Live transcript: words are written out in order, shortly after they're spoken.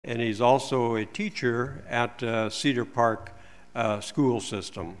and he's also a teacher at Cedar Park School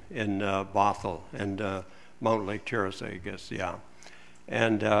System in Bothell and Mountlake Terrace, I guess, yeah.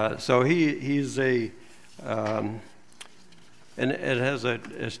 And so he's and it has a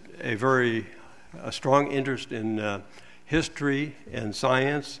very strong interest in history and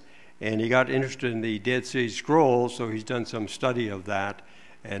science, and he got interested in the Dead Sea Scrolls, so he's done some study of that,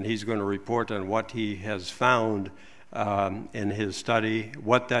 and he's going to report on what he has found in his study,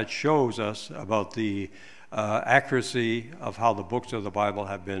 what that shows us about the accuracy of how the books of the Bible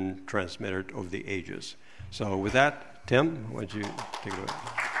have been transmitted over the ages. So with that, Tim, why don't you take it away?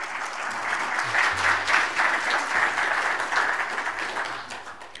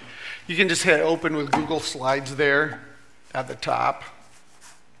 You can just hit open with Google Slides there at the top.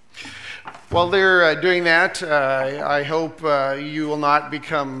 While they're doing that, I hope you will not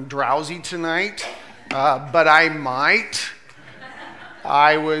become drowsy tonight, but I might.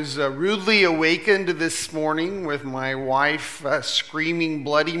 I was rudely awakened this morning with my wife screaming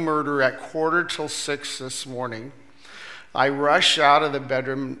bloody murder at 5:45 this morning. I rushed out of the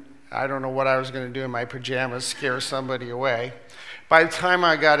bedroom. I don't know what I was going to do in my pajamas, scare somebody away. By the time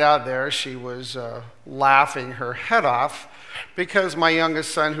I got out there, she was laughing her head off because my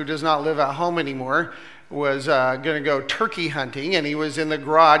youngest son, who does not live at home anymore, was going to go turkey hunting, and he was in the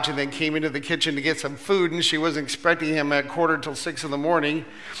garage and then came into the kitchen to get some food, and she wasn't expecting him at 5:45 in the morning,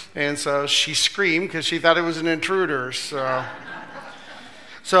 and so she screamed because she thought it was an intruder. So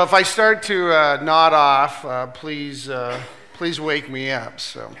if I start to nod off, please wake me up.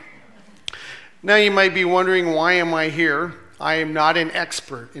 So now you might be wondering, why am I here? I am not an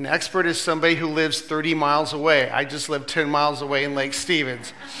expert. An expert is somebody who lives 30 miles away. I just live 10 miles away in Lake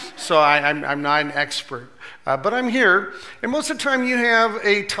Stevens. So I'm not an expert. But I'm here. And most of the time you have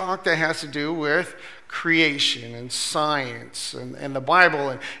a talk that has to do with creation and science and the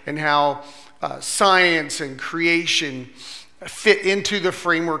Bible and how science and creation fit into the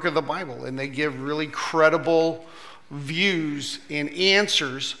framework of the Bible. And they give really credible views and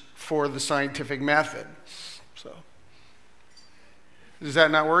answers for the scientific method. So, is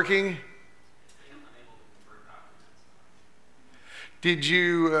that not working? Did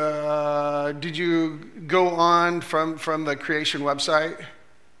you go on from the creation website?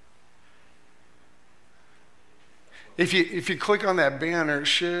 If you click on that banner,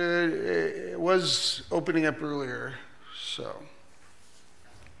 it was opening up earlier.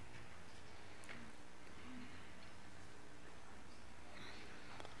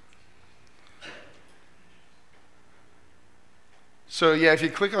 So yeah, if you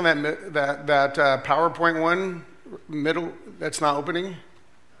click on that PowerPoint one, middle, that's not opening.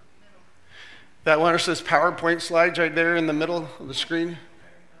 That one that says PowerPoint slides right there in the middle of the screen.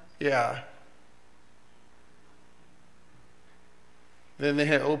 Yeah. Then they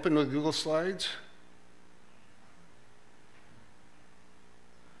hit open with Google Slides.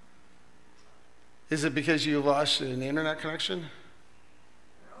 Is it because you lost an internet connection? No,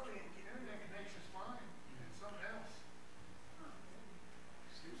 the internet connection's fine. It's something else.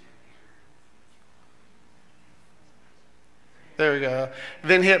 There we go.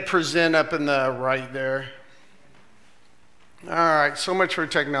 Then hit present up in the right there. All right, so much for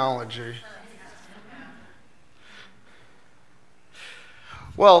technology.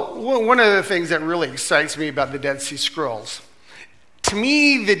 Well, one of the things that really excites me about the Dead Sea Scrolls, to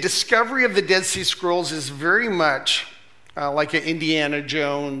me, the discovery of the Dead Sea Scrolls is very much like an Indiana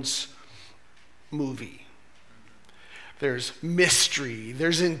Jones movie. There's mystery,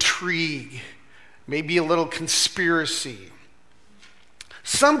 there's intrigue, maybe a little conspiracy.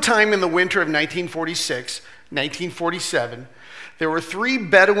 Sometime in the winter of 1946, 1947, there were 3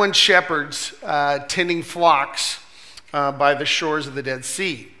 Bedouin shepherds tending flocks by the shores of the Dead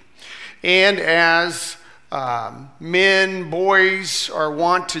Sea. And as men, boys are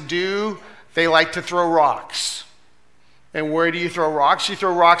wont to do, they like to throw rocks. And where do you throw rocks? You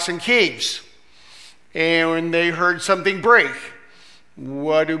throw rocks in caves. And when they heard something break,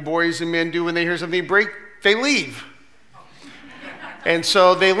 what do boys and men do when they hear something break? They leave. And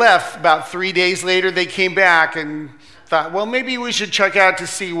so they left. About 3 days later, they came back and thought, well, maybe we should check out to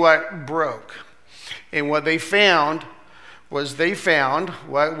see what broke. And what they found was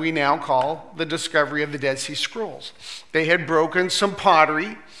what we now call the discovery of the Dead Sea Scrolls. They had broken some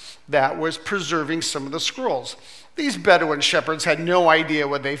pottery that was preserving some of the scrolls. These Bedouin shepherds had no idea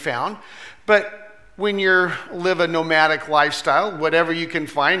what they found, but when you live a nomadic lifestyle, whatever you can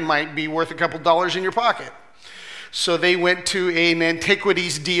find might be worth a couple dollars in your pocket. So they went to an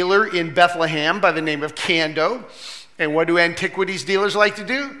antiquities dealer in Bethlehem by the name of Cando. And what do antiquities dealers like to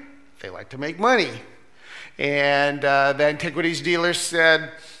do? They like to make money. And the antiquities dealer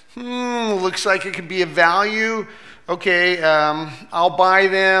said, looks like it could be of value. Okay, I'll buy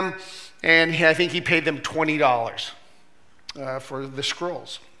them. And I think he paid them $20 for the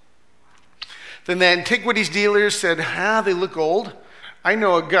scrolls. Then the antiquities dealers said, they look old. I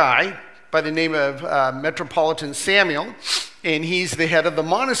know a guy by the name of Metropolitan Samuel, and he's the head of the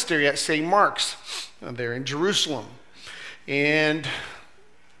monastery at St. Mark's there in Jerusalem. And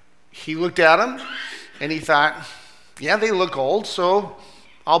he looked at them, and he thought, yeah, they look old, so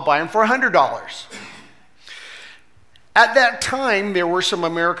I'll buy them for $100. At that time, there were some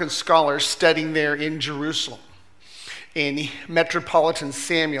American scholars studying there in Jerusalem. And Metropolitan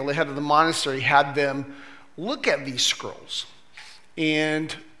Samuel, the head of the monastery, had them look at these scrolls.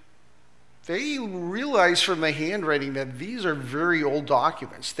 And they realized from the handwriting that these are very old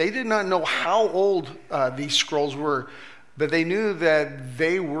documents. They did not know how old these scrolls were, but they knew that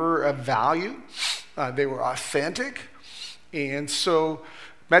they were of value. They were authentic. And so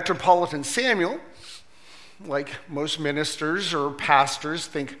Metropolitan Samuel, like most ministers or pastors,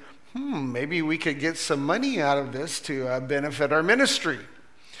 think, maybe we could get some money out of this to benefit our ministry.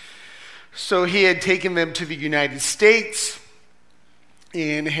 So he had taken them to the United States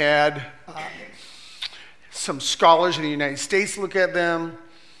and had some scholars in the United States look at them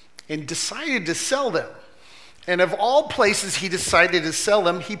and decided to sell them. And of all places he decided to sell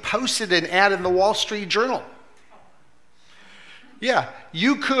them, he posted an ad in the Wall Street Journal. Yeah,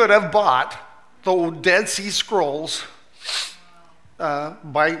 you could have bought the Dead Sea Scrolls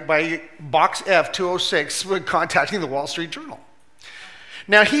by Box F-206 when contacting the Wall Street Journal.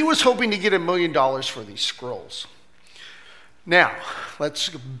 Now, he was hoping to get $1 million for these scrolls. Now, let's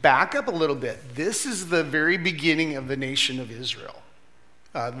back up a little bit. This is the very beginning of the nation of Israel,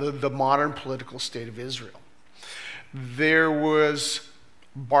 the modern political state of Israel. There was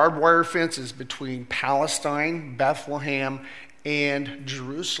barbed wire fences between Palestine, Bethlehem, and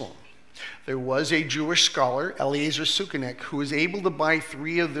Jerusalem. There was a Jewish scholar, Eliezer Sukenik, who was able to buy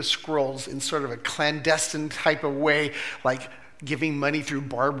 3 of the scrolls in sort of a clandestine type of way, like giving money through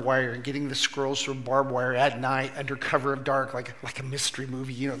barbed wire and getting the scrolls through barbed wire at night under cover of dark, like a mystery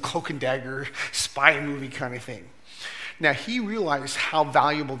movie, cloak and dagger, spy movie kind of thing. Now, he realized how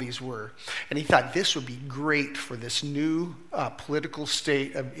valuable these were, and he thought this would be great for this new political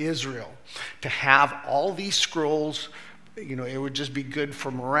state of Israel, to have all these scrolls. It would just be good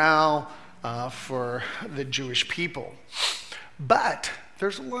for morale, for the Jewish people. But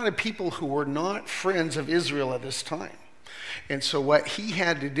there's a lot of people who were not friends of Israel at this time. And so what he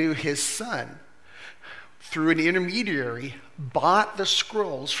had to do, his son, through an intermediary, bought the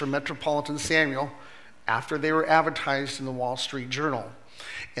scrolls from Metropolitan Samuel after they were advertised in the Wall Street Journal.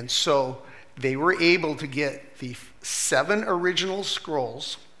 And so they were able to get the 7 original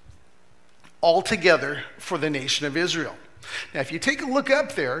scrolls all together for the nation of Israel. Now, if you take a look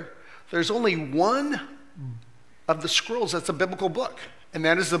up there, there's only one of the scrolls that's a biblical book, and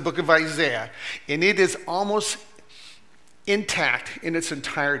that is the book of Isaiah. And it is almost intact in its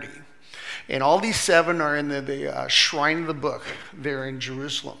entirety. And all these 7 are in the shrine of the book there in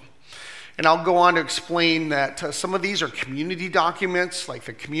Jerusalem. And I'll go on to explain that some of these are community documents, like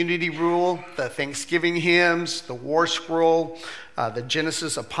the community rule, the Thanksgiving hymns, the war scroll, the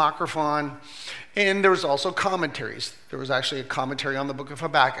Genesis Apocryphon, and there was also commentaries. There was actually a commentary on the book of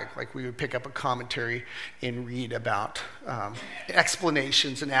Habakkuk, like we would pick up a commentary and read about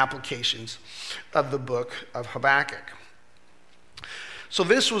explanations and applications of the book of Habakkuk. So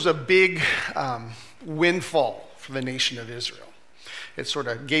this was a big windfall for the nation of Israel. It sort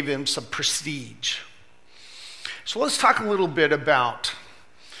of gave them some prestige. So let's talk a little bit about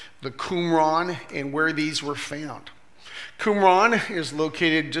the Qumran and where these were found. Qumran is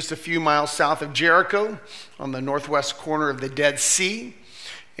located just a few miles south of Jericho on the northwest corner of the Dead Sea,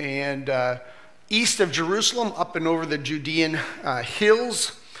 and east of Jerusalem, up and over the Judean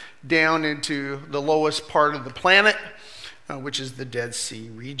hills, down into the lowest part of the planet, which is the Dead Sea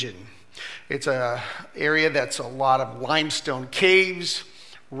region. It's an area that's a lot of limestone caves,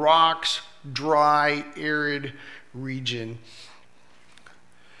 rocks, dry, arid region.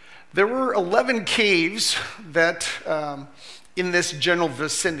 There were 11 caves that in this general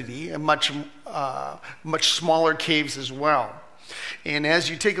vicinity, and much smaller caves as well. And as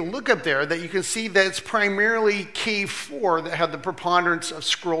you take a look up there, that you can see that it's primarily cave 4 that had the preponderance of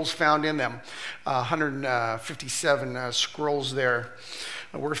scrolls found in them. 157 scrolls there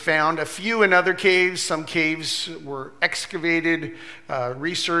were found. A few in other caves. Some caves were excavated,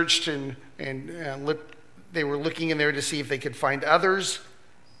 researched, and they were looking in there to see if they could find others.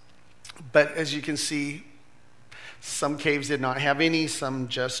 But as you can see, some caves did not have any, some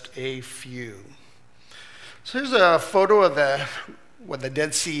just a few. So here's a photo of the what the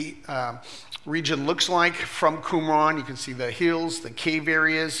Dead Sea region looks like from Qumran. You can see the hills, the cave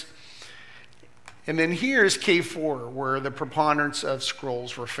areas. And then here's Cave 4, where the preponderance of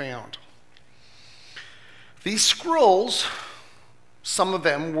scrolls were found. These scrolls, some of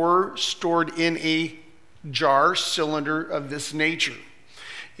them were stored in a jar cylinder of this nature.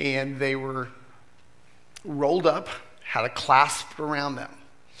 And they were rolled up, had a clasp around them.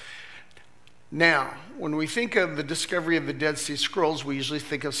 Now, when we think of the discovery of the Dead Sea Scrolls, we usually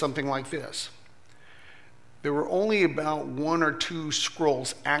think of something like this. There were only about 1 or 2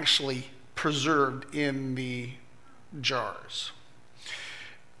 scrolls actually preserved in the jars.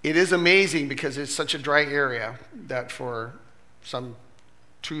 It is amazing because it's such a dry area that for some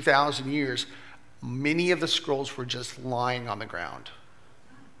 2,000 years, many of the scrolls were just lying on the ground,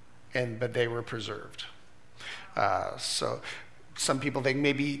 but they were preserved. So some people think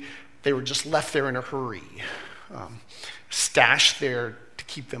maybe they were just left there in a hurry, stashed there to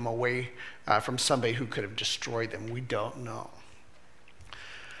keep them away from somebody who could have destroyed them. We don't know.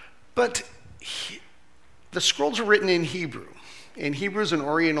 But the scrolls are written in Hebrew. And Hebrew is an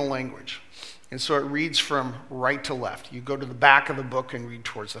Oriental language. And so it reads from right to left. You go to the back of the book and read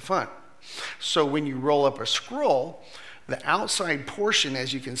towards the front. So when you roll up a scroll, the outside portion,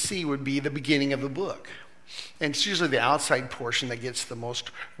 as you can see, would be the beginning of the book. And it's usually the outside portion that gets the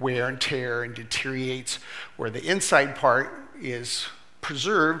most wear and tear and deteriorates, where the inside part is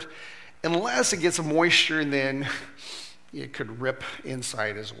preserved, unless it gets a moisture, and then it could rip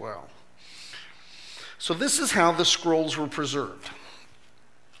inside as well. So this is how the scrolls were preserved.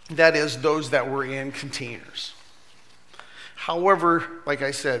 That is, those that were in containers. However, like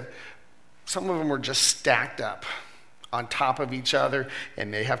I said, some of them were just stacked up on top of each other,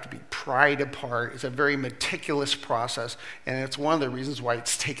 and they have to be pried apart. It's a very meticulous process, and it's one of the reasons why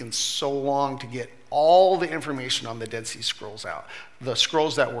it's taken so long to get all the information on the Dead Sea Scrolls out. The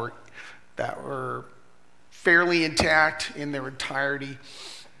scrolls that were fairly intact in their entirety,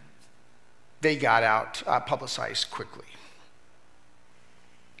 they got out, publicized quickly.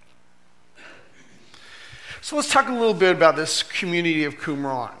 So let's talk a little bit about this community of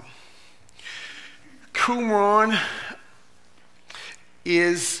Qumran. Qumran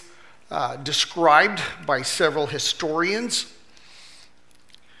is described by several historians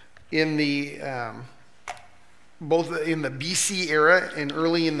in the both in the BC era and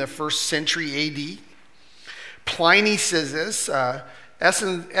early in the 1st century AD. Pliny says this.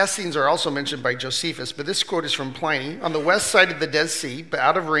 Essenes are also mentioned by Josephus, but this quote is from Pliny. On the west side of the Dead Sea, but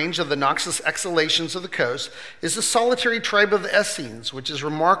out of range of the noxious exhalations of the coast, is the solitary tribe of the Essenes, which is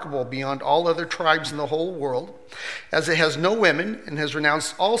remarkable beyond all other tribes in the whole world, as it has no women and has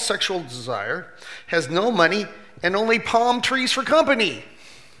renounced all sexual desire, has no money, and only palm trees for company.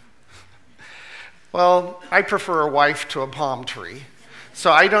 Well, I prefer a wife to a palm tree,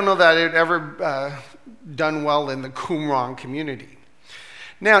 so I don't know that it ever done well in the Qumran community.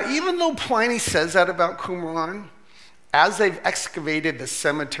 Now, even though Pliny says that about Qumran, as they've excavated the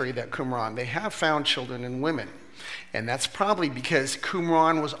cemetery at Qumran, they have found children and women. And that's probably because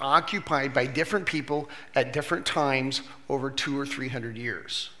Qumran was occupied by different people at different times over 200 or 300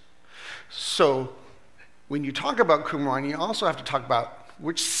 years. So when you talk about Qumran, you also have to talk about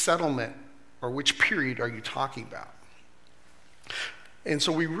which settlement or which period are you talking about. And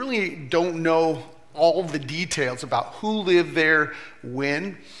so we really don't know all the details about who lived there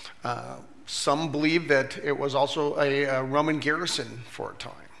when. Some believe that it was also a Roman garrison for a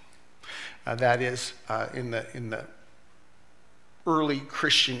time. That is, in the early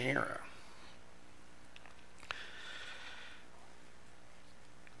Christian era.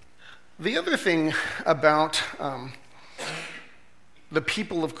 The other thing about the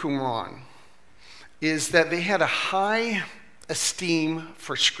people of Qumran is that they had a high esteem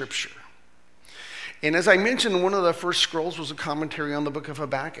for Scripture. And as I mentioned, one of the first scrolls was a commentary on the book of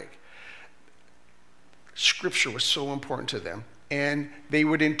Habakkuk. Scripture was so important to them. And they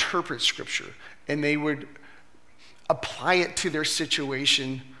would interpret Scripture. And they would apply it to their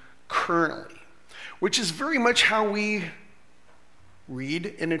situation currently. Which is very much how we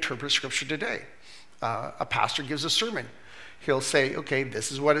read and interpret Scripture today. A pastor gives a sermon. He'll say, okay,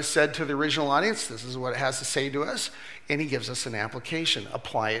 this is what it said to the original audience. This is what it has to say to us. And he gives us an application.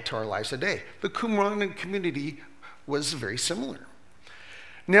 Apply it to our lives today. The Qumran community was very similar.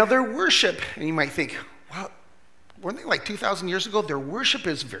 Now, their worship, and you might think, well, weren't they like 2,000 years ago? Their worship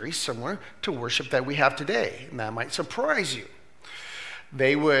is very similar to worship that we have today. And that might surprise you.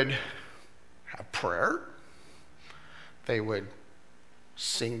 They would have prayer. They would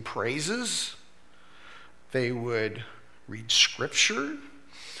sing praises. They would read Scripture.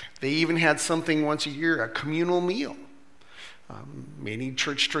 They even had something once a year, a communal meal. Many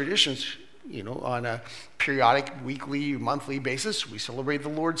church traditions, on a periodic, weekly, monthly basis, we celebrate the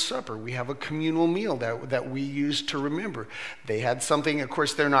Lord's Supper. We have a communal meal that we use to remember. They had something, of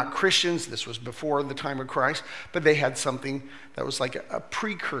course, they're not Christians. This was before the time of Christ, but they had something that was like a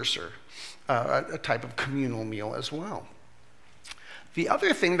precursor, a type of communal meal as well. The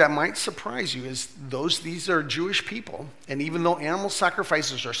other thing that might surprise you is these are Jewish people, and even though animal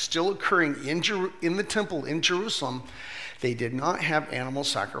sacrifices are still occurring in the temple in Jerusalem, they did not have animal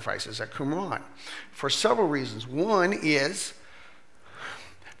sacrifices at Qumran for several reasons. One is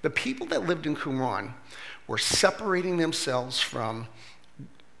the people that lived in Qumran were separating themselves from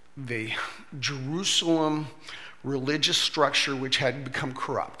the Jerusalem religious structure, which had become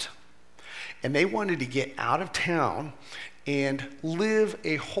corrupt. And they wanted to get out of town and live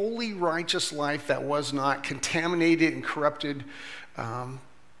a holy, righteous life that was not contaminated and corrupted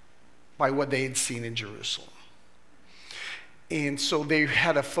by what they had seen in Jerusalem. And so they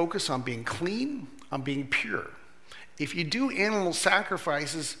had a focus on being clean, on being pure. If you do animal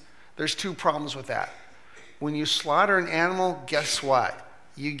sacrifices, there's two problems with that. When you slaughter an animal, guess what?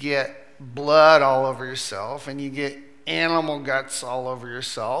 You get blood all over yourself, and you get animal guts all over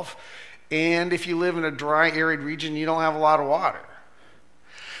yourself. And if you live in a dry, arid region, you don't have a lot of water.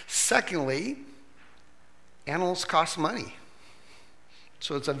 Secondly, animals cost money.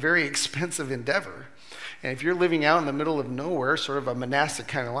 So it's a very expensive endeavor. And if you're living out in the middle of nowhere, sort of a monastic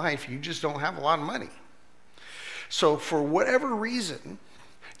kind of life, you just don't have a lot of money. So for whatever reason,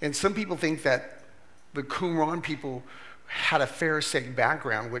 and some people think that the Qumran people had a Pharisaic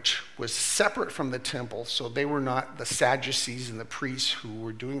background, which was separate from the temple, so they were not the Sadducees and the priests who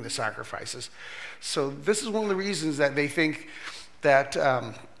were doing the sacrifices. So this is one of the reasons that they think that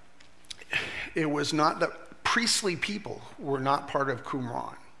it was not the priestly people were not part of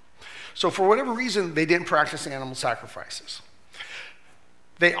Qumran. So for whatever reason, they didn't practice animal sacrifices.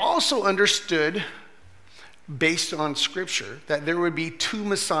 They also understood, based on Scripture, that there would be two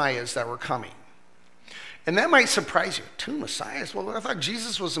Messiahs that were coming. And that might surprise you. Two Messiahs? Well, I thought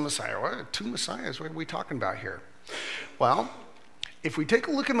Jesus was the Messiah. What? Two Messiahs? What are we talking about here? Well, if we take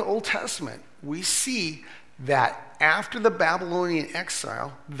a look in the Old Testament, we see that after the Babylonian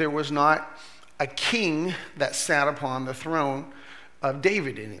exile, there was not a king that sat upon the throne of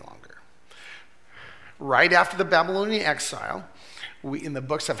David any longer. Right after the Babylonian exile, in the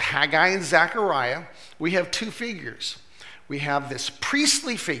books of Haggai and Zechariah, we have two figures. We have this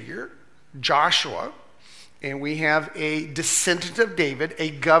priestly figure, Joshua, and we have a descendant of David, a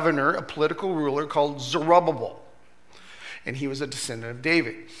governor, a political ruler called Zerubbabel. And he was a descendant of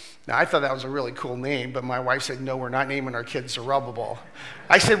David. Now, I thought that was a really cool name, but my wife said, no, we're not naming our kid Zerubbabel.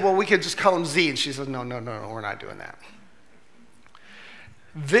 I said, well, we could just call him Z. And she said, no, we're not doing that.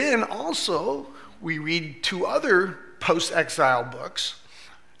 Then also, we read two other post-exile books,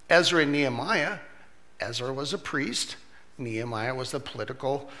 Ezra and Nehemiah. Ezra was a priest. Nehemiah was the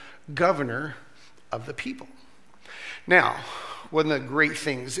political governor of the people. Now, one of the great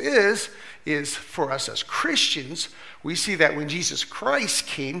things is for us as Christians, we see that when Jesus Christ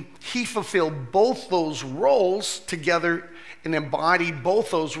came, he fulfilled both those roles together and embodied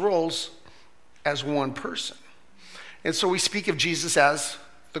both those roles as one person. And so we speak of Jesus as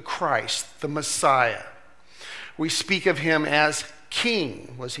the Christ, the Messiah. We speak of him as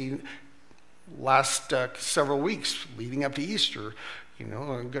King. Was he last several weeks leading up to Easter,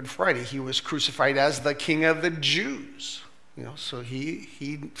 on Good Friday, he was crucified as the King of the Jews. So he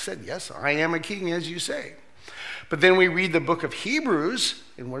said, yes, I am a king, as you say. But then we read the book of Hebrews,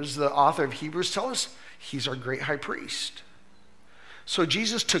 and what does the author of Hebrews tell us? He's our great high priest. So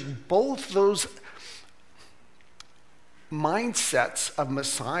Jesus took both those mindsets of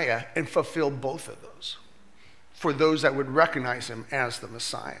Messiah and fulfilled both of those for those that would recognize him as the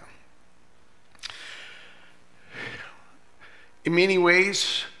Messiah. In many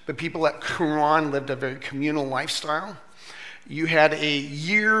ways, the people at Qumran lived a very communal lifestyle. You had a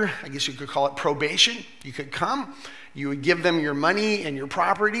year, I guess you could call it probation. You could come, you would give them your money and your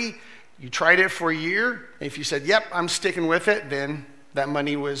property. You tried it for a year. And if you said, yep, I'm sticking with it, then that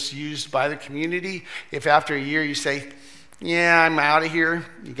money was used by the community. If after a year you say, yeah, I'm out of here,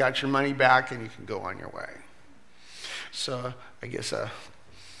 you got your money back and you can go on your way. So I guess a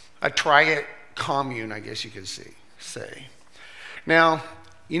try it commune, I guess you could say. Now,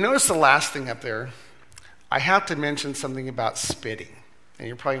 you notice the last thing up there. I have to mention something about spitting. And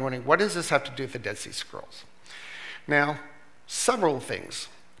you're probably wondering, what does this have to do with the Dead Sea Scrolls? Now, several things.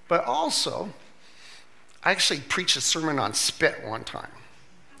 But also, I actually preached a sermon on spit one time.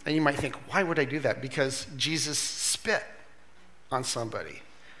 And you might think, why would I do that? Because Jesus spit on somebody.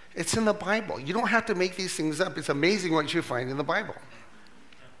 It's in the Bible. You don't have to make these things up. It's amazing what you find in the Bible.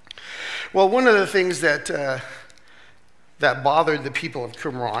 Well, one of the things that bothered the people of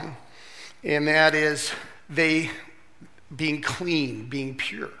Qumran, and that is they being clean, being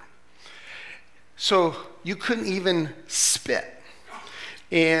pure. So you couldn't even spit.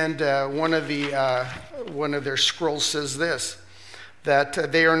 And one of their scrolls says this,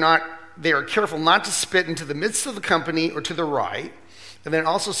 that they are careful not to spit into the midst of the company or to the right. And then it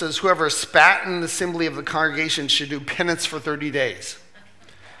also says, whoever spat in the assembly of the congregation should do penance for 30 days.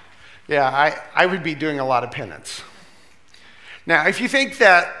 Yeah, I would be doing a lot of penance. Now, if you think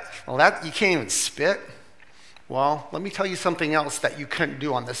that you can't even spit, well, let me tell you something else that you couldn't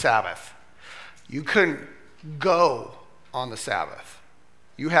do on the Sabbath. You couldn't go on the Sabbath.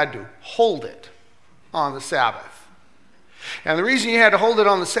 You had to hold it on the Sabbath. And the reason you had to hold it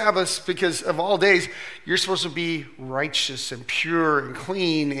on the Sabbath is because of all days, you're supposed to be righteous and pure and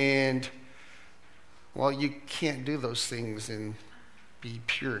clean, and, well, you can't do those things and be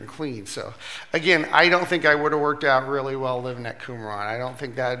pure and clean. So, again, I don't think I would have worked out really well living at Qumran. I don't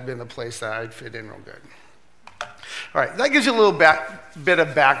think that had been the place that I'd fit in real good. All right, that gives you a little bit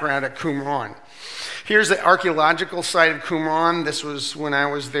of background at Qumran. Here's the archaeological site of Qumran. This was when I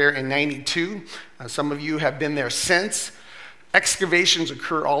was there in 92. Some of you have been there since. Excavations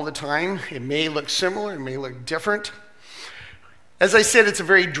occur all the time. It may look similar, it may look different. As I said, it's a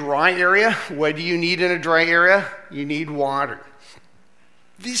very dry area. What do you need in a dry area? You need water.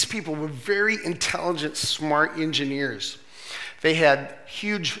 These people were very intelligent, smart engineers. They had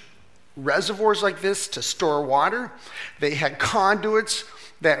huge reservoirs like this to store water. They had conduits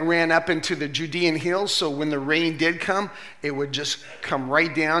that ran up into the Judean hills, so when the rain did come, it would just come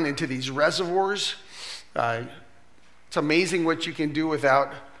right down into these reservoirs. It's amazing what you can do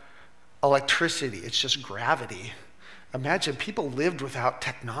without electricity. It's just gravity. Imagine people lived without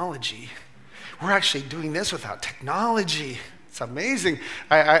technology. We're actually doing this without technology. It's amazing.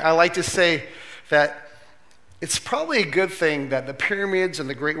 I like to say that it's probably a good thing that the pyramids and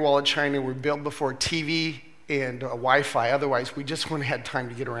the Great Wall of China were built before TV and Wi-Fi. Otherwise, we just wouldn't have had time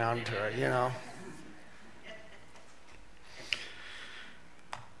to get around to it, you know.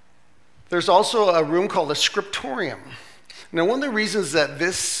 There's also a room called a scriptorium. Now, one of the reasons that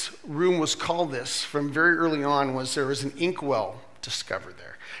this room was called this from very early on was there was an inkwell discovered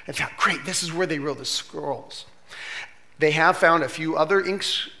there. And thought, great, this is where they wrote the scrolls. They have found a few other ink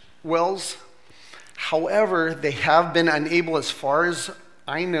wells. However, they have been unable, as far as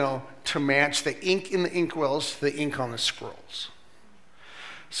I know, to match the ink in the inkwells to the ink on the scrolls.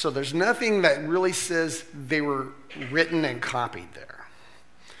 So there's nothing that really says they were written and copied there.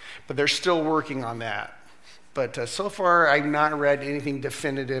 But they're still working on that. But so far, I've not read anything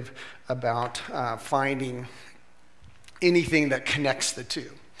definitive about finding anything that connects the two.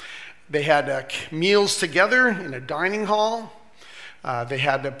 They had meals together in a dining hall. They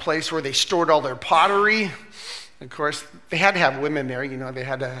had a place where they stored all their pottery. Of course, they had to have women there. You know, they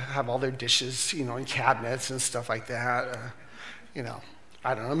had to have all their dishes, you know, in cabinets and stuff like that. You know,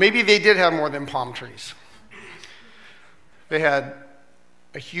 I don't know. Maybe they did have more than palm trees. They had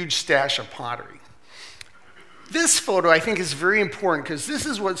a huge stash of pottery. This photo, I think, is very important because this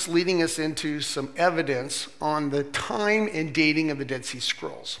is what's leading us into some evidence on the time and dating of the Dead Sea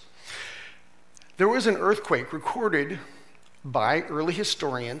Scrolls. There was an earthquake recorded by early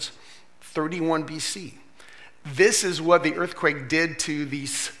historians, 31 BC. This is what the earthquake did to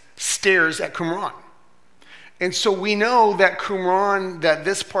these stairs at Qumran. And so we know that Qumran, that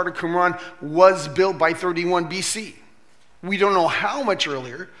this part of Qumran was built by 31 BC. We don't know how much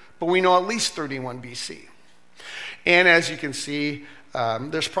earlier, but we know at least 31 BC. And as you can see,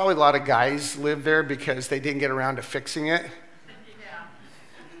 there's probably a lot of guys live there because they didn't get around to fixing it.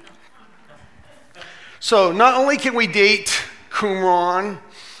 So not only can we date Qumran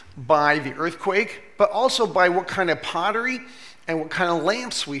by the earthquake, but also by what kind of pottery and what kind of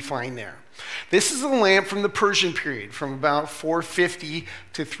lamps we find there. This is a lamp from the Persian period, from about 450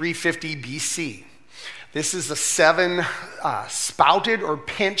 to 350 BC. This is a 7 spouted or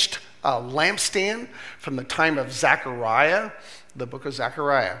pinched lampstand from the time of Zechariah, the book of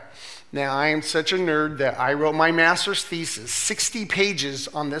Zechariah. Now, I am such a nerd that I wrote my master's thesis, 60 pages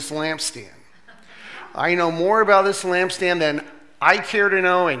on this lampstand. I know more about this lampstand than I care to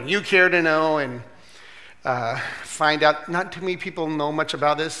know and you care to know, and find out not too many people know much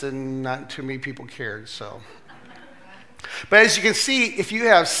about this and not too many people cared, so. But as you can see, if you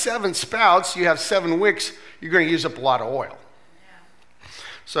have 7 spouts, you have 7 wicks, you're going to use up a lot of oil.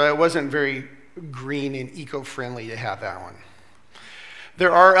 So it wasn't very green and eco-friendly to have that one.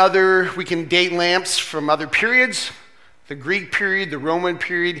 There are we can date lamps from other periods. the Greek period, the Roman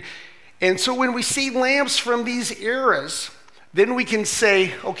period. And so when we see lamps from these eras, then we can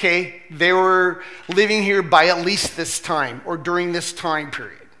say, okay, they were living here by at least this time or during this time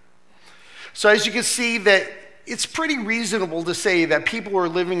period. So as you can see that it's pretty reasonable to say that people were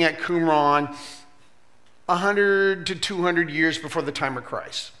living at Qumran 100 to 200 years before the time of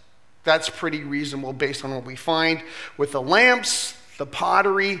Christ. That's pretty reasonable based on what we find with the lamps, the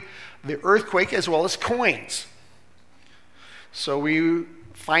pottery, the earthquake, as well as coins. So we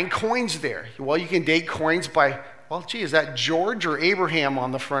find coins there. Well, you can date coins by, well, gee, is that George or Abraham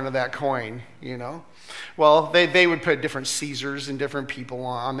on the front of that coin, you know? Well, they would put different Caesars and different people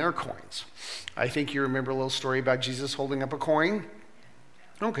on their coins. I think you remember a little story about Jesus holding up a coin.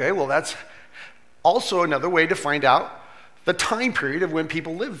 Okay, well, that's also another way to find out the time period of when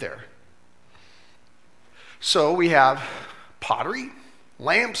people lived there. So we have pottery,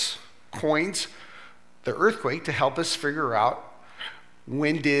 lamps, coins, the earthquake to help us figure out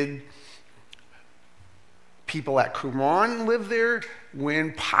when did people at Qumran live there,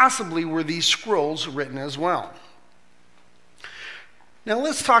 when possibly were these scrolls written as well. Now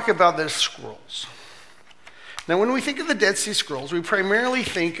let's talk about the scrolls. Now when we think of the Dead Sea Scrolls, we primarily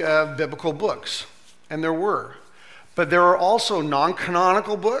think of biblical books, and there were. But there are also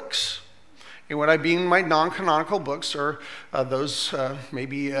non-canonical books. And what I mean by non-canonical books are those,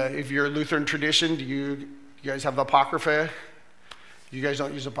 maybe if you're a Lutheran tradition, do you guys have the Apocrypha? You guys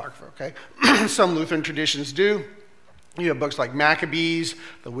don't use Apocrypha, okay? Some Lutheran traditions do. You have books like Maccabees,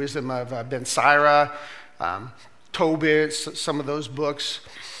 the Wisdom of Ben Sira, Tobit, some of those books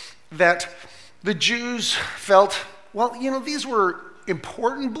that the Jews felt, well, you know, these were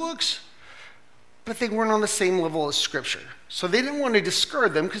important books, but they weren't on the same level as Scripture. So they didn't want to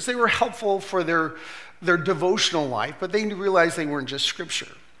discard them because they were helpful for their devotional life, but they realized they weren't just Scripture.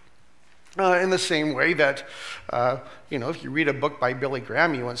 In the same way that, you know, if you read a book by Billy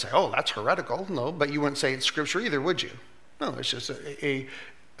Graham, you wouldn't say, oh, that's heretical. No, but you wouldn't say it's Scripture either, would you? No, it's just a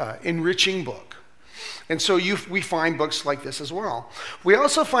enriching book. And so we find books like this as well. We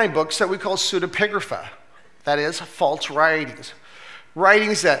also find books that we call pseudepigrapha, that is, false writings.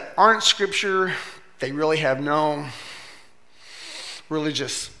 Writings that aren't Scripture, they really have no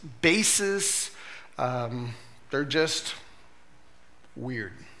religious basis. They're just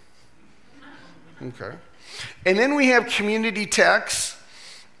weird. Okay. And then we have community texts,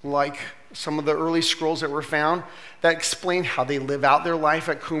 like some of the early scrolls that were found, that explain how they live out their life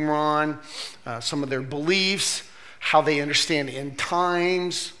at Qumran, some of their beliefs, how they understand end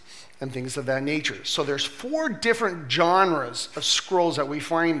times, and things of that nature. So there's 4 different genres of scrolls that we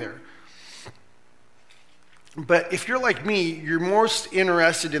find there. But if you're like me, you're most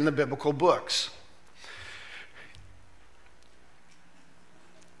interested in the biblical books.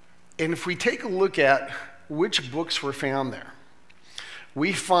 And if we take a look at which books were found there,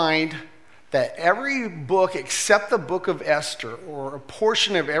 we find that every book except the book of Esther, or a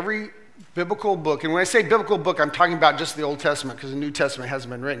portion of every biblical book, and when I say biblical book, I'm talking about just the Old Testament, because the New Testament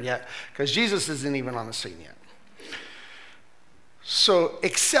hasn't been written yet, because Jesus isn't even on the scene yet. So,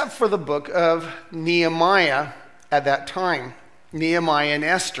 except for the book of Nehemiah at that time, Nehemiah and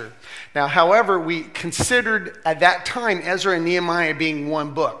Esther. Now, however, we considered at that time Ezra and Nehemiah being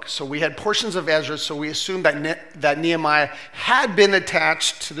one book. So we had portions of Ezra, so we assumed that Nehemiah had been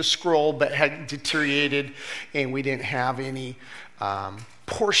attached to the scroll but had deteriorated, and we didn't have any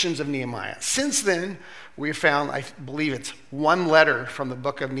portions of Nehemiah. Since then, we found, I believe it's one letter from the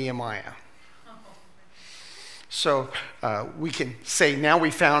book of Nehemiah. So we can say now we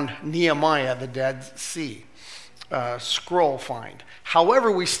found Nehemiah, the Dead Sea scroll find.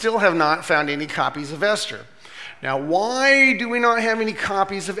 However, we still have not found any copies of Esther. Now, why do we not have any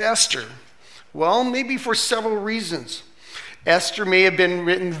copies of Esther? Well, maybe for several reasons. Esther may have been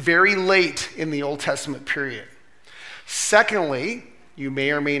written very late in the Old Testament period. Secondly, you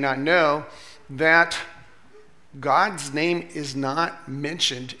may or may not know that God's name is not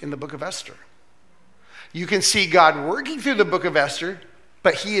mentioned in the book of Esther. You can see God working through the book of Esther,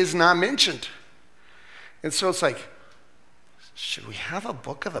 but he is not mentioned. And so it's like, should we have a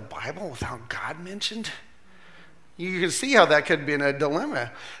book of the Bible without God mentioned? You can see how that could have been a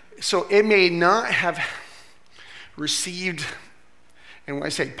dilemma. So it may not have received, and when I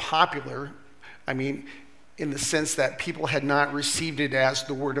say popular, I mean in the sense that people had not received it as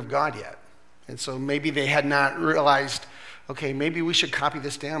the Word of God yet. And so maybe they had not realized, okay, maybe we should copy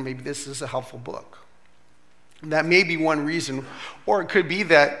this down. Maybe this is a helpful book. That may be one reason. Or it could be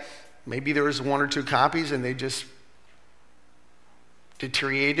that maybe there was 1 or 2 copies and they just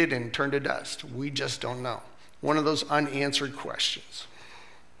deteriorated and turned to dust. We just don't know. One of those unanswered questions.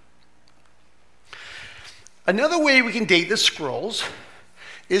 Another way we can date the scrolls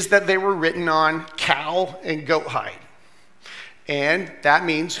is that they were written on cow and goat hide. And that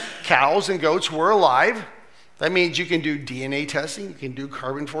means cows and goats were alive. That means you can do DNA testing, you can do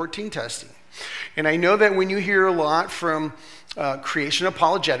carbon-14 testing. And I know that when you hear a lot from creation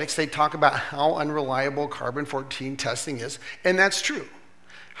apologetics, they talk about how unreliable carbon-14 testing is, and that's true.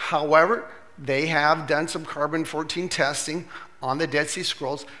 However, they have done some carbon-14 testing on the Dead Sea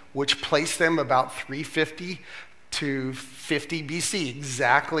Scrolls, which placed them about 350 to 50 BC,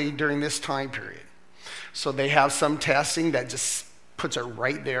 exactly during this time period. So they have some testing that just puts it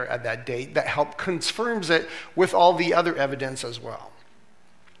right there at that date that confirms it with all the other evidence as well.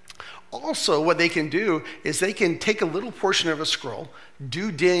 Also, what they can do is they can take a little portion of a scroll,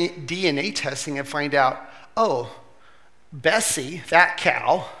 do DNA testing, and find out, oh, Bessie, that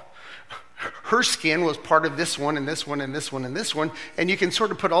cow, her skin was part of this one and this one and this one and this one, and you can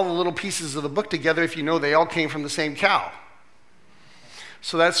sort of put all the little pieces of the book together if you know they all came from the same cow.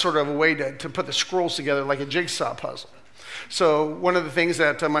 So that's sort of a way to put the scrolls together like a jigsaw puzzle. So one of the things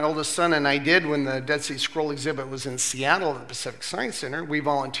that my oldest son and I did when the Dead Sea Scroll exhibit was in Seattle at the Pacific Science Center, we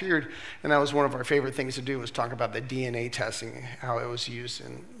volunteered, and that was one of our favorite things to do, was talk about the DNA testing, how it was used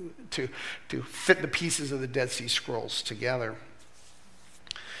to fit the pieces of the Dead Sea Scrolls together.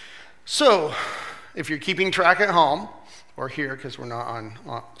 So if you're keeping track at home, or here because we're not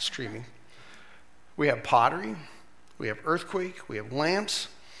on streaming, we have pottery, we have earthquake, we have lamps,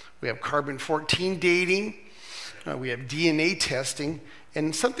 we have carbon-14 dating, we have DNA testing,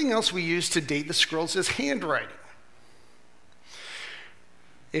 and something else we use to date the scrolls is handwriting.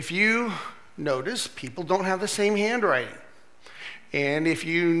 If you notice, people don't have the same handwriting. And if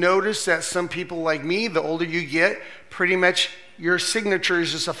you notice that some people like me, the older you get, pretty much your signature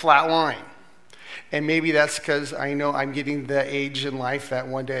is just a flat line. And maybe that's because I know I'm getting the age in life that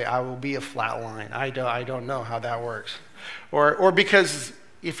one day I will be a flat line. I don't know how that works. Or because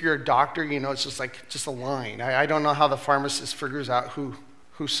if you're a doctor, you know, it's just a line. I don't know how the pharmacist figures out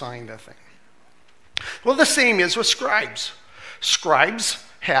who signed the thing. Well, the same is with scribes. Scribes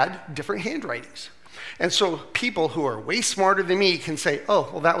had different handwritings. And so people who are way smarter than me can say, oh,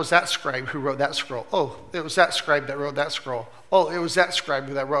 well, that was that scribe who wrote that scroll. Oh, it was that scribe that wrote that scroll. Oh, it was that scribe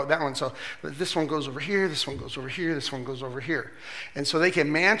that wrote that one. So this one goes over here, this one goes over here, this one goes over here. And so they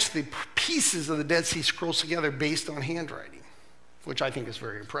can match the pieces of the Dead Sea Scrolls together based on handwriting, which I think is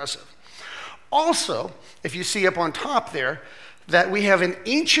very impressive. Also, if you see up on top there, that we have an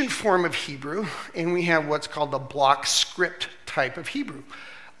ancient form of Hebrew, and we have what's called the block script type of Hebrew.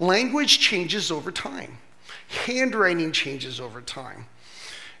 Language changes over time. Handwriting changes over time.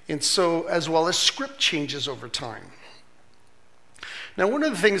 And so, as well as script changes over time. Now, one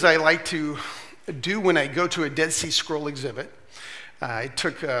of the things I like to do when I go to a Dead Sea Scroll exhibit, I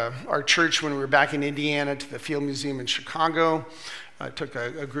took our church when we were back in Indiana to the Field Museum in Chicago. I took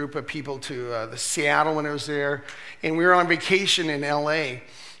a group of people to the Seattle when I was there. And we were on vacation in LA.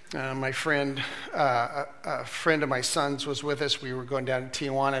 My friend, a friend of my son's was with us. We were going down to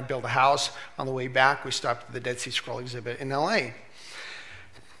Tijuana, build a house. On the way back, we stopped at the Dead Sea Scroll exhibit in LA.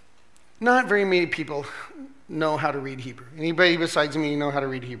 Not very many people know how to read Hebrew. Anybody besides me know how to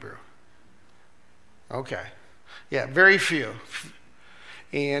read Hebrew? Okay. Yeah, very few.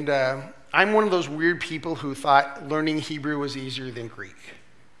 And I'm one of those weird people who thought learning Hebrew was easier than Greek.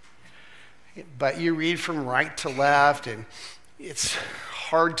 But you read from right to left, and it's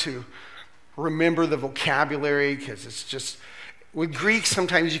hard to remember the vocabulary because it's just, with Greek,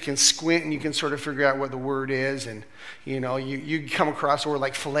 sometimes you can squint and you can sort of figure out what the word is, and you know, you come across a word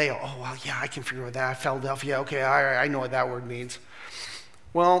like phileo. Oh, well, yeah, I can figure out that. Philadelphia, okay, I know what that word means.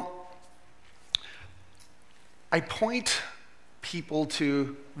 Well, I point people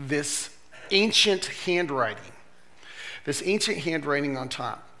to this ancient handwriting. This ancient handwriting on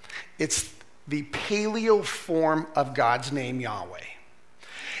top. It's the paleo form of God's name, Yahweh.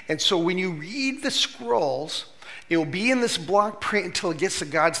 And so when you read the scrolls, it will be in this block print until it gets to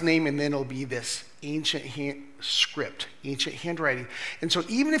God's name, and then it'll be this ancient script, ancient handwriting. And so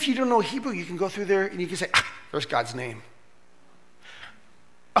even if you don't know Hebrew, you can go through there and you can say, there's God's name.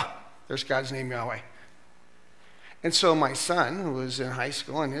 There's God's name, Yahweh. And so my son, who was in high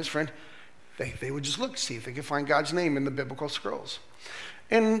school, and his friend, they would just look, see if they could find God's name in the biblical scrolls.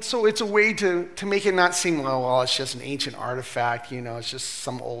 And so it's a way to make it not seem, well, it's just an ancient artifact, you know, it's just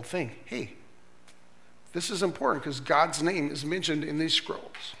some old thing. Hey, this is important because God's name is mentioned in these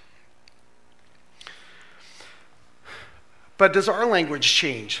scrolls. But does our language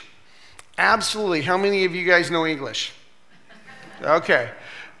change? Absolutely. How many of you guys know English? Okay.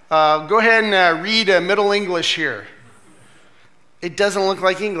 Go ahead and read Middle English here. It doesn't look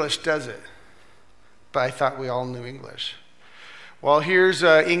like English, does it? but I thought we all knew English. Well, here's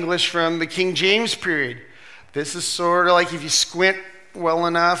English from the King James period. This is sort of like if you squint well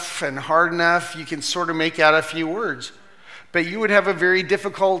enough and hard enough, you can sort of make out a few words. But you would have a very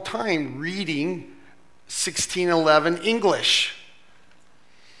difficult time reading 1611 English.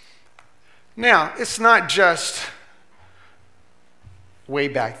 Now, it's not just way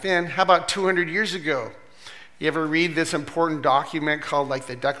back then. How about 200 years ago? You ever read this important document called like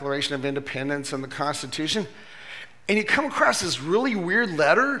the Declaration of Independence and the Constitution? And you come across this really weird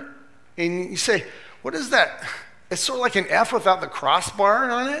letter, and you say, what is that? It's sort of like an F without the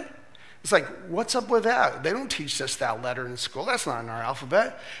crossbar on it. It's like, what's up with that? They don't teach us that letter in school. That's not in our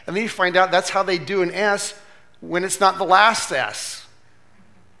alphabet. And then you find out that's how they do an S when it's not the last S.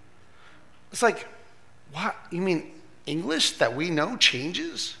 It's like, what? You mean English that we know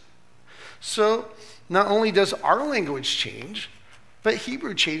changes? So not only does our language change, but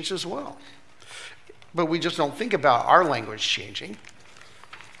Hebrew changed as well. But we just don't think about our language changing.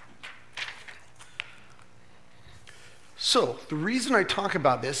 So the reason I talk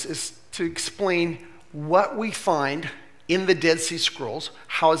about this is to explain what we find in the Dead Sea Scrolls.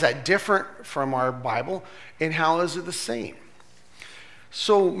 How is that different from our Bible, and how is it the same?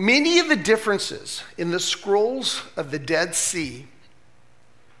 So many of the differences in the scrolls of the Dead Sea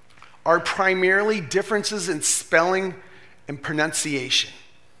are primarily differences in spelling and pronunciation.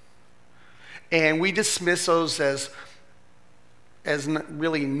 And we dismiss those as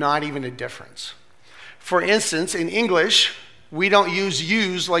really not even a difference. For instance, in English, we don't use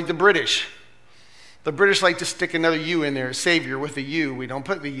U's like the British. The British like to stick another U in there, Savior, with a U. We don't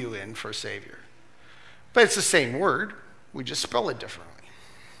put the U in for Savior. But it's the same word. We just spell it differently.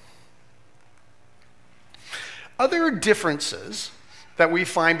 Other differences that we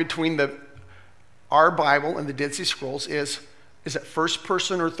find between our Bible and the Dead Sea Scrolls is it first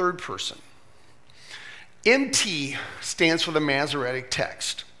person or third person? MT stands for the Masoretic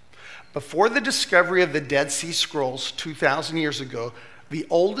text. Before the discovery of the Dead Sea Scrolls 2,000 years ago, the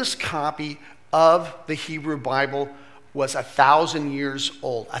oldest copy of the Hebrew Bible was 1,000 years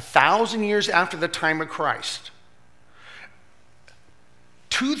old, 1,000 years after the time of Christ.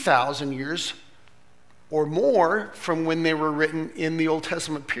 2,000 years or more from when they were written in the Old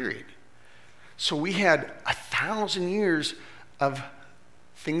Testament period. So we had 1,000 years of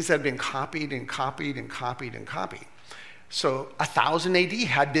things that had been copied and copied and copied and copied. So 1000 AD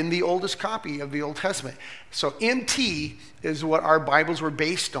had been the oldest copy of the Old Testament. So MT is what our Bibles were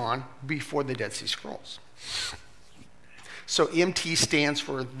based on before the Dead Sea Scrolls. So MT stands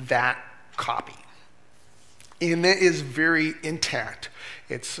for that copy. And it is very intact.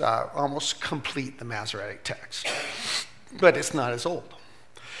 It's almost complete, the Masoretic text. But it's not as old.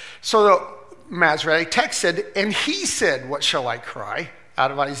 So the Masoretic text said, and he said, what shall I cry?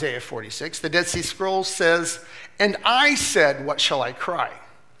 Out of Isaiah 46. The Dead Sea Scrolls says, and I said, what shall I cry?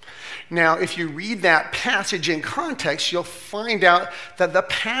 Now, if you read that passage in context, you'll find out that the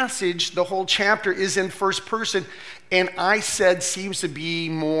passage, the whole chapter, is in first person, and I said seems to be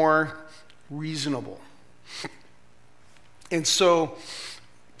more reasonable. And so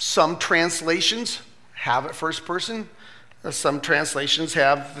some translations have it first person, some translations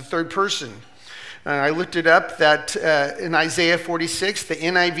have the third person. I looked it up that in Isaiah 46, the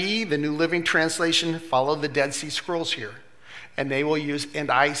NIV, the New Living Translation, follow the Dead Sea Scrolls here. And they will use,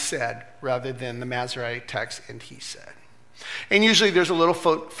 and I said, rather than the Masoretic text, and he said. And usually there's a little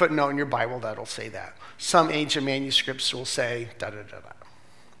footnote in your Bible that'll say that. Some ancient manuscripts will say, da-da-da-da.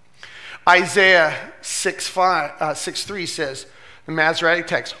 Isaiah 6:3 says, the Masoretic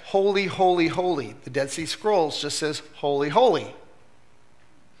text, holy, holy, holy. The Dead Sea Scrolls just says, holy, holy.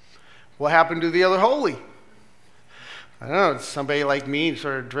 What happened to the other holy? I don't know, somebody like me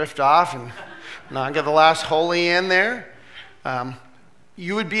sort of drift off and not get the last holy in there.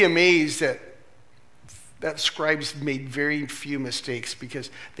 You would be amazed that scribes made very few mistakes because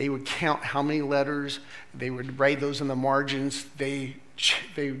they would count how many letters, they would write those in the margins, they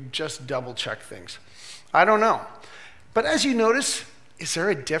just double check things. I don't know. But as you notice, is there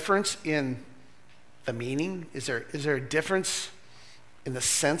a difference in the meaning? Is there a difference in the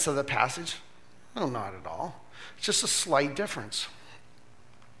sense of the passage? No, not at all. It's just a slight difference.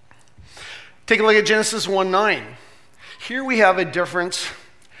 Take a look at Genesis 1:9. Here we have a difference,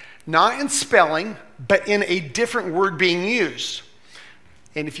 not in spelling, but in a different word being used.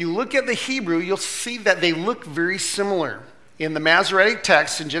 And if you look at the Hebrew, you'll see that they look very similar. In the Masoretic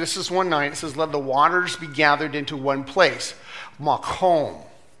text, in Genesis 1:9, it says, let the waters be gathered into one place. Makom.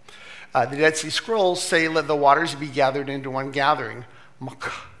 The Dead Sea Scrolls say, let the waters be gathered into one gathering.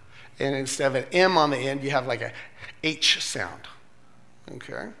 And instead of an M on the end, you have like a H sound.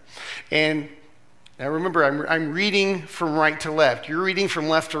 Okay? And Now remember, I'm reading from right to left. You're reading from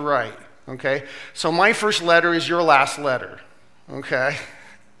left to right, okay? So my first letter is your last letter, okay?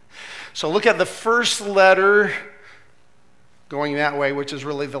 So look at the first letter going that way, which is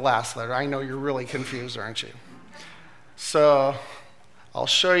really the last letter. I know you're really confused, aren't you? So I'll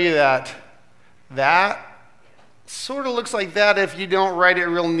show you that. That sort of looks like that if you don't write it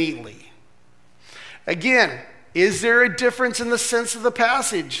real neatly. Again, is there a difference in the sense of the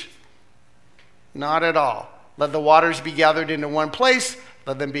passage? Not at all. Let the waters be gathered into one place.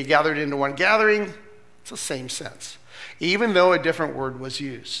 Let them be gathered into one gathering. It's the same sense, even though a different word was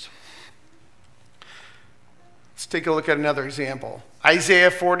used. Let's take a look at another example. Isaiah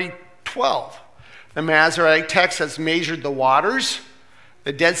 40:12. The Masoretic text has measured the waters.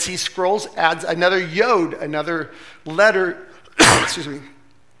 The Dead Sea Scrolls adds another yod, another letter, excuse me,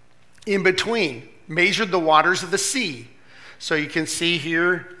 in between. Measured the waters of the sea. So you can see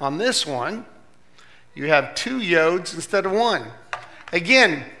here on this one, you have 2 yods instead of 1.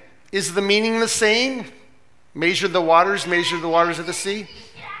 Again, is the meaning the same? Measure the waters of the sea?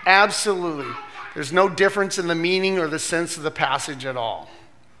 Absolutely. There's no difference in the meaning or the sense of the passage at all,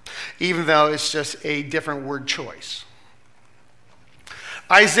 even though it's just a different word choice.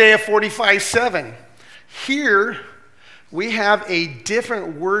 Isaiah 45:7. Here we have a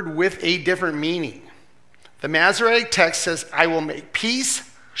different word with a different meaning. The Masoretic text says, I will make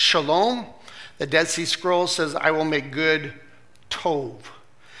peace, shalom. The Dead Sea Scrolls says, I will make good, tov.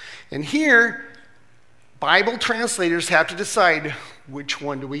 And here, Bible translators have to decide which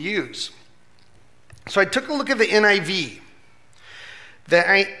one do we use. So I took a look at the NIV.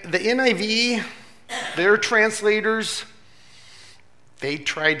 The NIV, their translators, they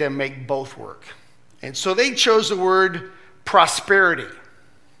tried to make both work. And so they chose the word prosperity.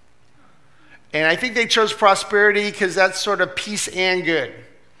 And I think they chose prosperity because that's sort of peace and good.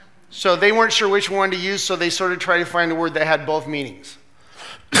 So they weren't sure which one to use, so they sort of tried to find a word that had both meanings.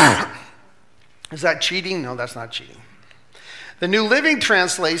 Is that cheating? No, that's not cheating. The New Living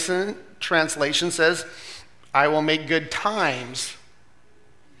Translation says, I will make good times.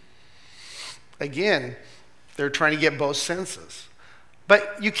 Again, they're trying to get both senses.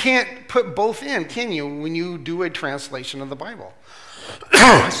 But you can't put both in, can you, when you do a translation of the Bible?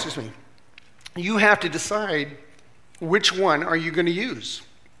 Excuse me. You have to decide which one are you going to use.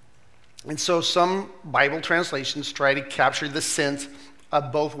 And so some Bible translations try to capture the sense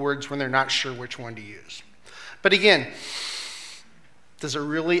of both words when they're not sure which one to use. But again, does it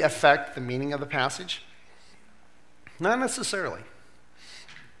really affect the meaning of the passage? Not necessarily.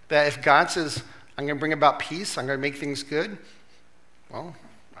 That if God says, I'm going to bring about peace, I'm going to make things good, well,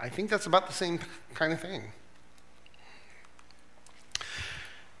 I think that's about the same kind of thing.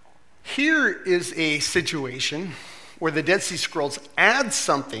 Here is a situation where the Dead Sea Scrolls add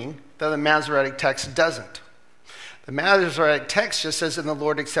something that the Masoretic text doesn't. The Masoretic text just says, and the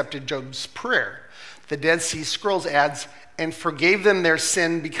Lord accepted Job's prayer. The Dead Sea Scrolls adds, and forgave them their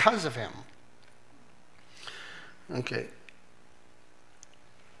sin because of him. Okay.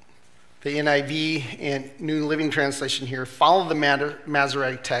 The NIV and New Living Translation here follow the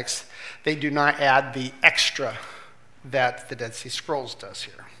Masoretic text. They do not add the extra that the Dead Sea Scrolls does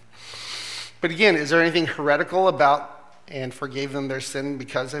here. But again, is there anything heretical about and forgave them their sin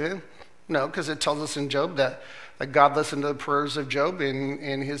because of him? No, because it tells us in Job that God listened to the prayers of Job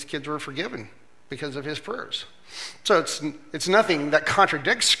and his kids were forgiven because of his prayers. So it's nothing that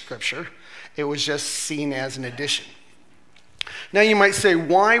contradicts Scripture. It was just seen as an addition. Now you might say,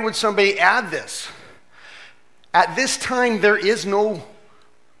 why would somebody add this? At this time, there is no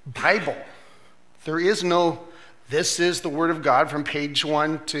Bible. There is no, this is the Word of God from page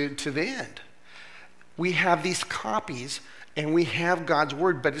 1 to the end. We have these copies, and we have God's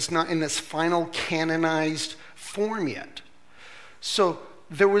Word, but it's not in this final canonized form yet. So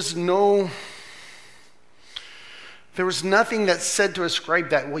there was nothing that said to ascribe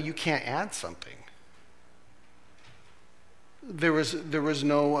that, well, you can't add something. There was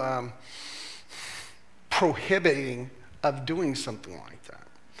no prohibiting of doing something like that.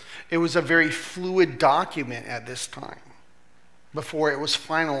 It was a very fluid document at this time before it was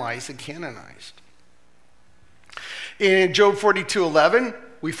finalized and canonized. In Job 42:11,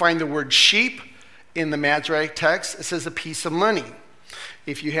 we find the word sheep. In the Masoretic text, it says a piece of money.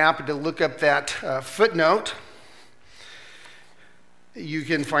 If you happen to look up that footnote, you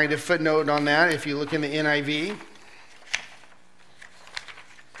can find a footnote on that if you look in the NIV.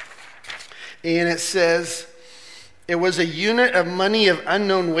 And it says, it was a unit of money of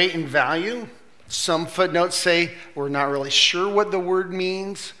unknown weight and value. Some footnotes say, we're not really sure what the word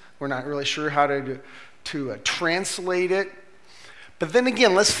means. We're not really sure how to translate it. But then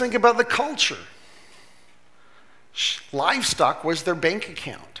again, let's think about the culture. Livestock was their bank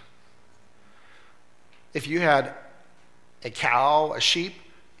account. If you had a cow, a sheep,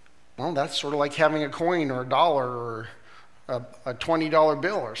 well, that's sort of like having a coin or a dollar or a $20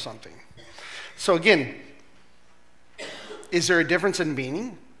 bill or something. So again, is there a difference in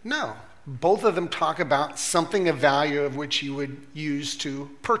meaning? No. Both of them talk about something of value of which you would use to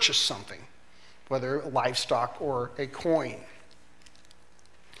purchase something, whether livestock or a coin.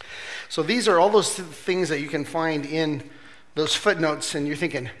 So these are all those things that you can find in those footnotes, and you're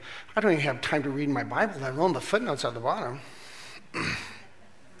thinking, I don't even have time to read my Bible, let alone the footnotes at the bottom.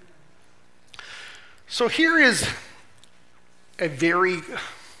 So here is a very,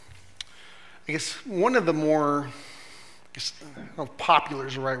 I guess, one of the more, popular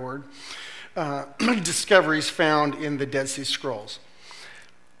is the right word, discoveries found in the Dead Sea Scrolls.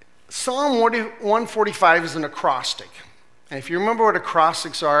 Psalm 145 is an acrostic. And if you remember what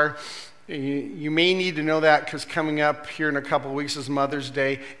acrostics are, you may need to know that because coming up here in a couple of weeks is Mother's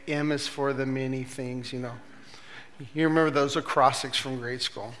Day. M is for the many things, you know. You remember those acrostics from grade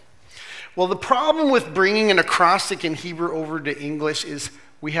school. Well, the problem with bringing an acrostic in Hebrew over to English is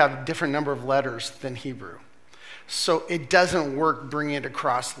we have a different number of letters than Hebrew. So it doesn't work bringing it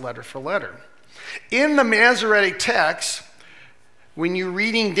across letter for letter. In the Masoretic text, when you're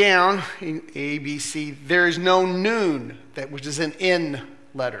reading down in A, B, C, there is no nun, which is an N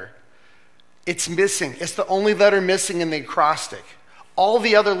letter. It's missing. It's the only letter missing in the acrostic. All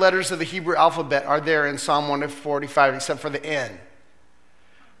the other letters of the Hebrew alphabet are there in Psalm 145 except for the N.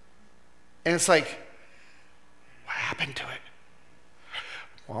 And it's like, what happened to it?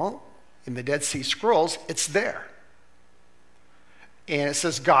 Well, in the Dead Sea Scrolls, it's there. And it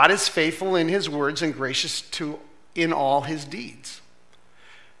says, God is faithful in his words and gracious in all his deeds.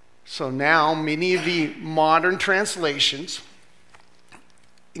 So now many of the modern translations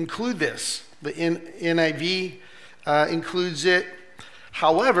include this. The NIV includes it.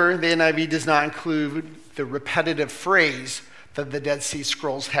 However, the NIV does not include the repetitive phrase that the Dead Sea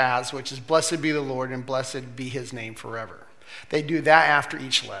Scrolls has, which is, blessed be the Lord and blessed be his name forever. They do that after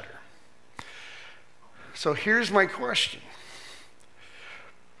each letter. So here's my question.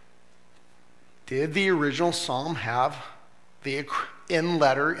 Did the original psalm have the N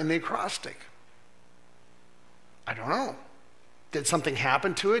letter in the acrostic? I don't know. Did something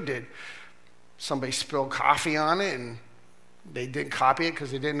happen to it? Did somebody spill coffee on it and they didn't copy it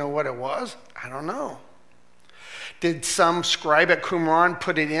because they didn't know what it was? I don't know. Did some scribe at Qumran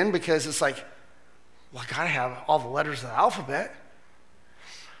put it in because it's like, well, I got to have all the letters of the alphabet?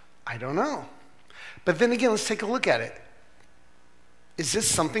 I don't know. But then again, let's take a look at it. Is this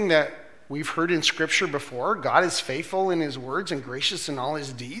something that we've heard in Scripture before? God is faithful in his words and gracious in all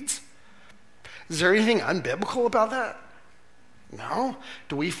his deeds? Is there anything unbiblical about that? No.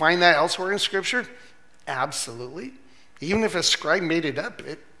 Do we find that elsewhere in Scripture? Absolutely. Even if a scribe made it up,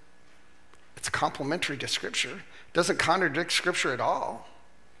 it's complementary to Scripture. It doesn't contradict Scripture at all.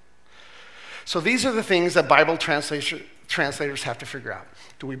 So these are the things that Bible translators have to figure out.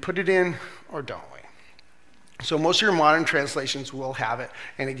 Do we put it in or don't we? So most of your modern translations will have it,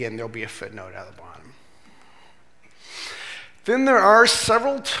 and again, there'll be a footnote at the bottom. Then there are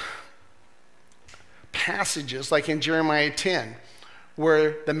several passages, like in Jeremiah 10,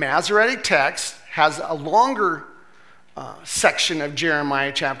 where the Masoretic text has a longer section of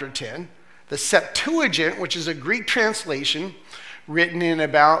Jeremiah chapter 10. The Septuagint, which is a Greek translation written in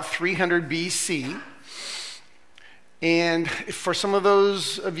about 300 BC. And for some of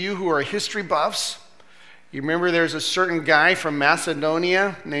those of you who are history buffs, you remember there's a certain guy from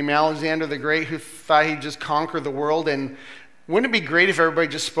Macedonia named Alexander the Great who thought he'd just conquer the world. And wouldn't it be great if everybody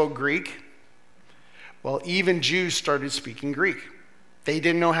just spoke Greek? Well, even Jews started speaking Greek. They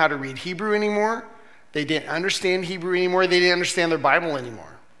didn't know how to read Hebrew anymore. They didn't understand Hebrew anymore. They didn't understand their Bible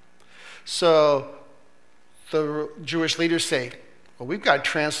anymore. So the Jewish leaders say, well, we've got to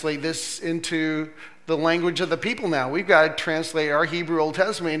translate this into the language of the people now. We've got to translate our Hebrew Old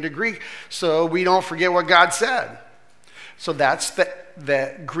Testament into Greek so we don't forget what God said. So that's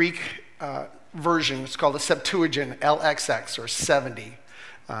the Greek version. It's called the Septuagint, LXX, or 70,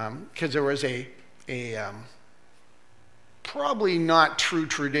 because there was a probably not true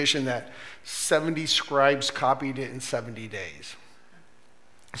tradition that 70 scribes copied it in 70 days.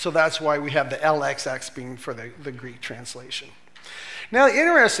 So that's why we have the LXX being for the Greek translation. Now,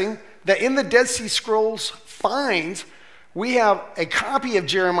 interesting that in the Dead Sea Scrolls finds, we have a copy of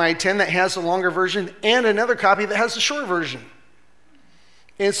Jeremiah 10 that has the longer version and another copy that has the short version.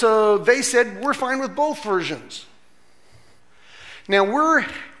 And so they said, we're fine with both versions. Now,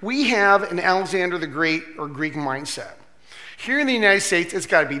 we have an Alexander the Great or Greek mindset. Here in the United States, it's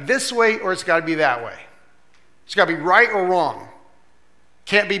got to be this way or it's got to be that way. It's got to be right or wrong.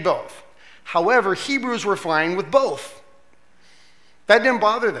 Can't be both. However, Hebrews were fine with both. That didn't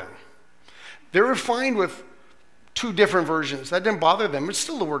bother them. They were fine with two different versions. That didn't bother them. It's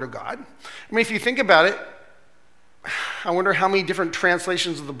still the Word of God. I mean, if you think about it, I wonder how many different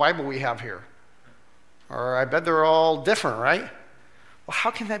translations of the Bible we have here. Or I bet they're all different, right? Well,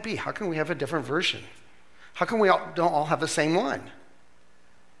 how can that be? How can we have a different version? How come we don't all have the same one?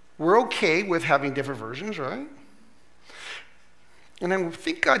 We're okay with having different versions, right? And I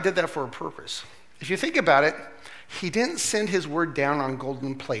think God did that for a purpose. If you think about it, he didn't send his word down on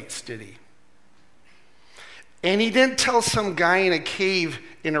golden plates, did he? And he didn't tell some guy in a cave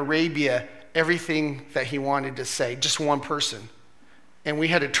in Arabia everything that he wanted to say, just one person. And we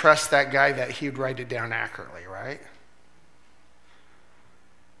had to trust that guy that he would write it down accurately, right?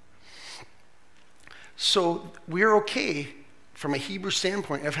 So we're okay from a Hebrew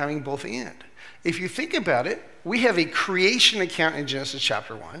standpoint of having both and. If you think about it, we have a creation account in Genesis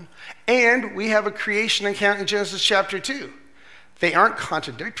chapter 1, and we have a creation account in Genesis chapter 2. They aren't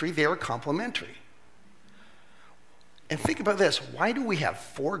contradictory, they are complementary. And think about this, why do we have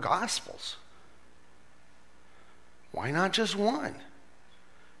 4 gospels? Why not just one?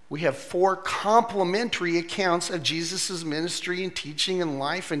 We have 4 complementary accounts of Jesus' ministry and teaching and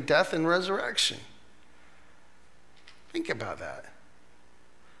life and death and resurrection. Think about that.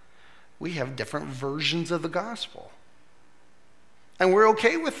 We have different versions of the gospel. And we're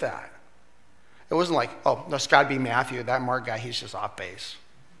okay with that. It wasn't like, oh, that's got to be Matthew. That Mark guy, he's just off base.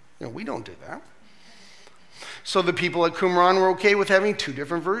 You know, we don't do that. So the people at Qumran were okay with having 2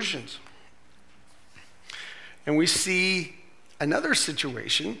 different versions. And we see another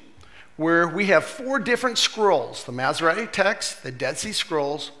situation where we have 4 different scrolls, the Masoretic text, the Dead Sea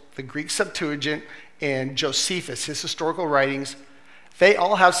Scrolls, the Greek Septuagint, and Josephus, his historical writings. They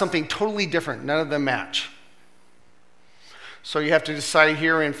all have something totally different. None of them match. So you have to decide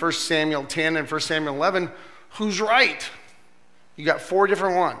here in 1 Samuel 10 and 1 Samuel 11, who's right? You got 4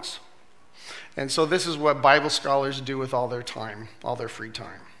 different ones. And so this is what Bible scholars do with all their time, all their free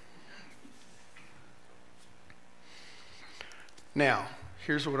time. Now,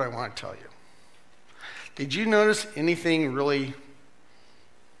 here's what I want to tell you. Did you notice anything really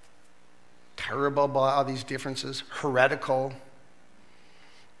terrible about all these differences? Heretical?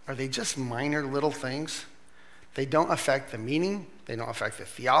 Are they just minor little things? They don't affect the meaning. They don't affect the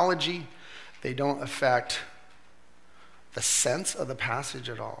theology. They don't affect the sense of the passage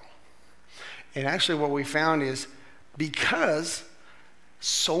at all. And actually what we found is because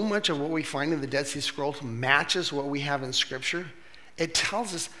so much of what we find in the Dead Sea Scrolls matches what we have in Scripture, it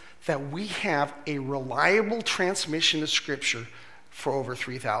tells us that we have a reliable transmission of Scripture for over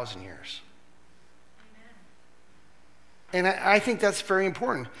 3,000 years. And I think that's very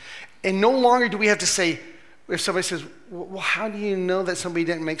important. And no longer do we have to say, if somebody says, well, how do you know that somebody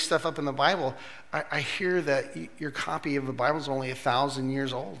didn't make stuff up in the Bible? I hear that your copy of the Bible is only 1,000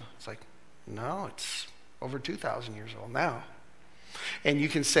 years old. It's like, no, it's over 2,000 years old now. And you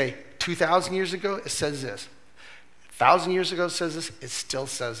can say, 2,000 years ago, it says this. 1,000 years ago, it says this. It still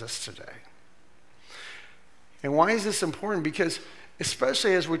says this today. And why is this important? Because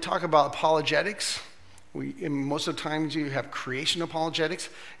especially as we talk about apologetics, most of the times you have creation apologetics,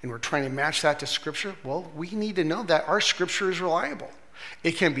 and we're trying to match that to Scripture. Well, we need to know that our Scripture is reliable.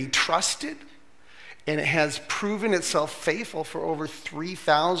 It can be trusted, and it has proven itself faithful for over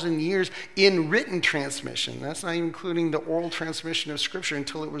 3,000 years in written transmission. That's not even including the oral transmission of Scripture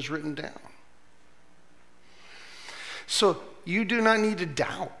until it was written down. So you do not need to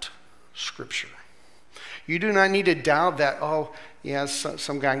doubt Scripture. You do not need to doubt that, oh, yeah,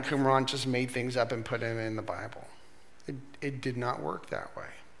 some guy in Qumran just made things up and put them in the Bible. It did not work that way.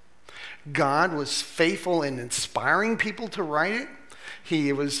 God was faithful in inspiring people to write it.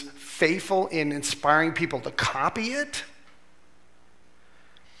 He was faithful in inspiring people to copy it.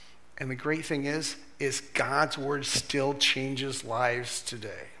 And the great thing is God's word still changes lives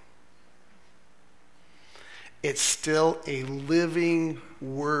today. It's still a living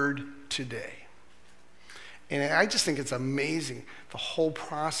word today. And I just think it's amazing, the whole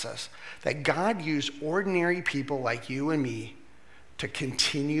process, that God used ordinary people like you and me to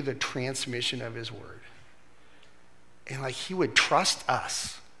continue the transmission of his word. And like he would trust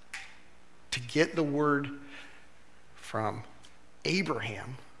us to get the word from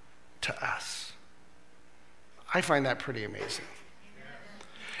Abraham to us. I find that pretty amazing.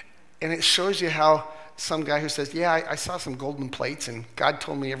 And it shows you how some guy who says, yeah, I saw some golden plates and God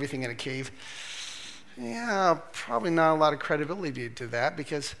told me everything in a cave. Yeah, probably not a lot of credibility to that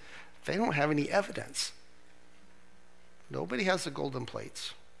because they don't have any evidence. Nobody has the golden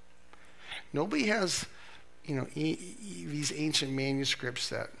plates. Nobody has these ancient manuscripts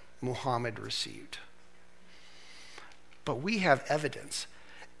that Muhammad received. But we have evidence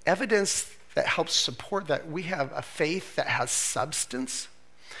that helps support that we have a faith that has substance.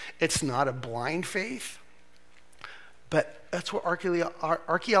 It's not a blind faith. But that's what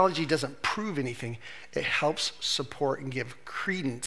archaeology doesn't prove anything. It helps support and give credence